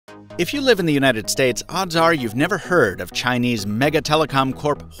If you live in the United States, odds are you've never heard of Chinese mega telecom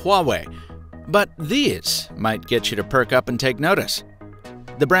corp Huawei. But these might get you to perk up and take notice.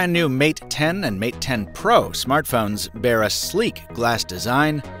 The brand new Mate 10 and Mate 10 Pro smartphones bear a sleek glass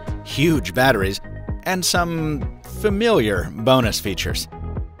design, huge batteries, and some familiar bonus features.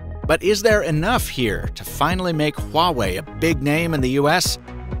 But is there enough here to finally make Huawei a big name in the US?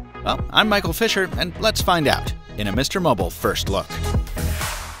 Well, I'm Michael Fisher, and let's find out in a MrMobile First Look.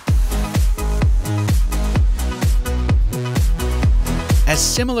 As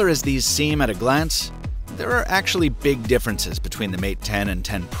similar as these seem at a glance, there are actually big differences between the Mate 10 and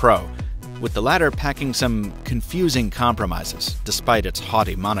 10 Pro, with the latter packing some confusing compromises, despite its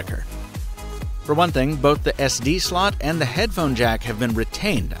haughty moniker. For one thing, both the SD slot and the headphone jack have been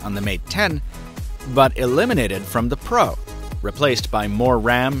retained on the Mate 10, but eliminated from the Pro, replaced by more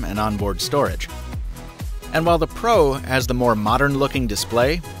RAM and onboard storage. And while the Pro has the more modern-looking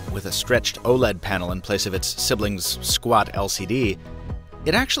display, with a stretched OLED panel in place of its sibling's squat LCD,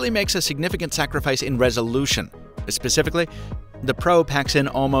 it actually makes a significant sacrifice in resolution. Specifically, the Pro packs in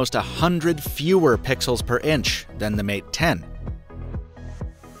almost 100 fewer pixels per inch than the Mate 10.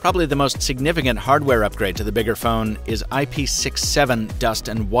 Probably the most significant hardware upgrade to the bigger phone is IP67 dust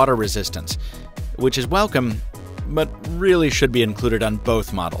and water resistance, which is welcome, but really should be included on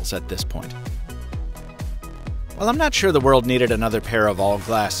both models at this point. While I'm not sure the world needed another pair of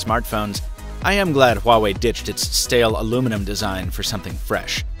all-glass smartphones, I am glad Huawei ditched its stale aluminum design for something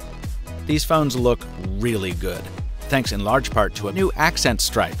fresh. These phones look really good, thanks in large part to a new accent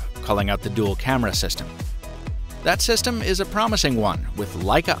stripe calling out the dual camera system. That system is a promising one, with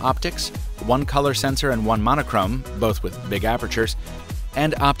Leica optics, one color sensor and one monochrome, both with big apertures,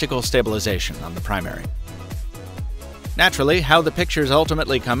 and optical stabilization on the primary. Naturally, how the pictures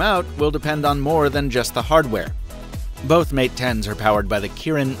ultimately come out will depend on more than just the hardware. Both Mate 10s are powered by the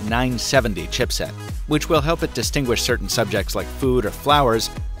Kirin 970 chipset, which will help it distinguish certain subjects like food or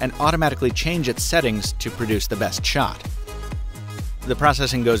flowers and automatically change its settings to produce the best shot. The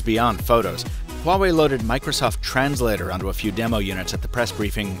processing goes beyond photos. Huawei loaded Microsoft Translator onto a few demo units at the press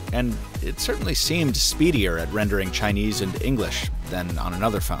briefing, and it certainly seemed speedier at rendering Chinese and English than on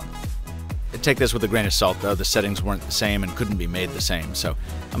another phone. Take this with a grain of salt, though. The settings weren't the same and couldn't be made the same, so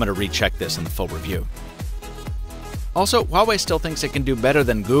I'm going to recheck this in the full review. Also, Huawei still thinks it can do better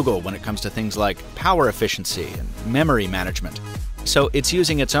than Google when it comes to things like power efficiency and memory management, so it's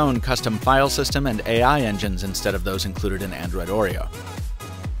using its own custom file system and AI engines instead of those included in Android Oreo.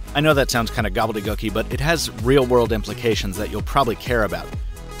 I know that sounds kind of gobbledygooky, but it has real-world implications that you'll probably care about.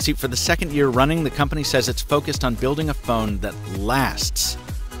 See, for the second year running, the company says it's focused on building a phone that lasts.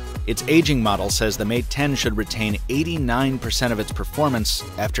 Its aging model says the Mate 10 should retain 89% of its performance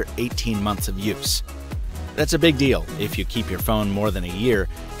after 18 months of use. That's a big deal if you keep your phone more than a year,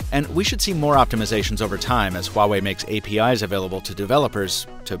 and we should see more optimizations over time as Huawei makes APIs available to developers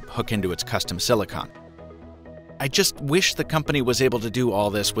to hook into its custom silicon. I just wish the company was able to do all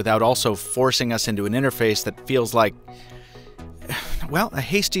this without also forcing us into an interface that feels like, well, a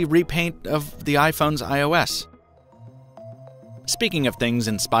hasty repaint of the iPhone's iOS. Speaking of things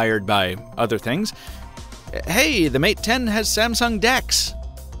inspired by other things, hey, the Mate 10 has Samsung DeX.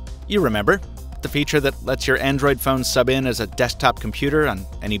 You remember, the feature that lets your Android phone sub in as a desktop computer on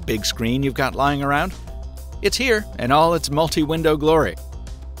any big screen you've got lying around? It's here in all its multi-window glory.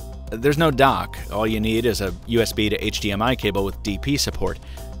 There's no dock. All you need is a USB to HDMI cable with DP support.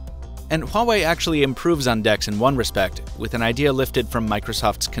 And Huawei actually improves on DeX in one respect, with an idea lifted from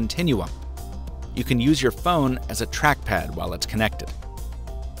Microsoft's Continuum. You can use your phone as a trackpad while it's connected.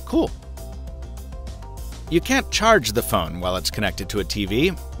 Cool. You can't charge the phone while it's connected to a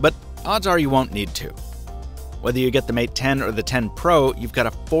TV, but odds are you won't need to. Whether you get the Mate 10 or the 10 Pro, you've got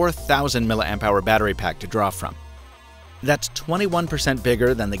a 4,000 mAh battery pack to draw from. That's 21%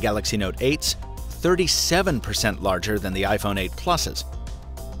 bigger than the Galaxy Note 8's, 37% larger than the iPhone 8 Pluses.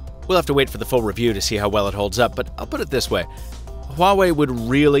 We'll have to wait for the full review to see how well it holds up, but I'll put it this way. Huawei would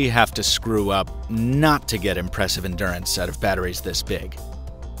really have to screw up not to get impressive endurance out of batteries this big.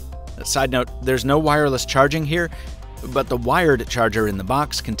 A side note, there's no wireless charging here, but the wired charger in the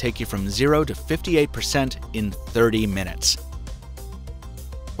box can take you from 0 to 58% in 30 minutes.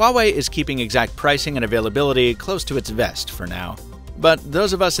 Huawei is keeping exact pricing and availability close to its vest for now, but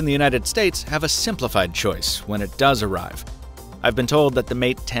those of us in the United States have a simplified choice when it does arrive. I've been told that the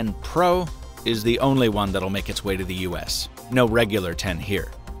Mate 10 Pro is the only one that'll make its way to the US. No regular 10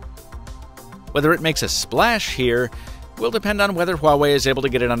 here. Whether it makes a splash here will depend on whether Huawei is able to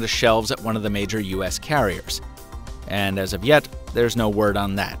get it onto shelves at one of the major US carriers. And as of yet, there's no word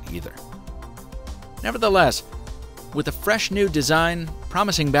on that either. Nevertheless, With a fresh new design,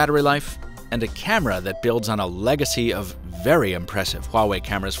 promising battery life, and a camera that builds on a legacy of very impressive Huawei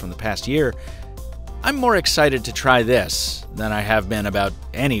cameras from the past year, I'm more excited to try this than I have been about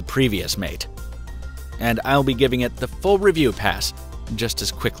any previous Mate. And I'll be giving it the full review pass just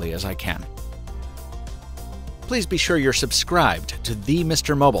as quickly as I can. Please be sure you're subscribed to The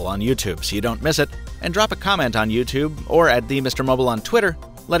MrMobile on YouTube so you don't miss it, and drop a comment on YouTube or at The MrMobile on Twitter,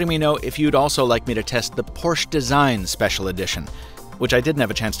 letting me know if you'd also like me to test the Porsche Design Special Edition, which I didn't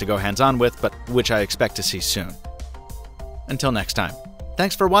have a chance to go hands-on with, but which I expect to see soon. Until next time,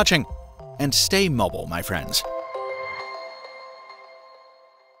 thanks for watching, and stay mobile, my friends.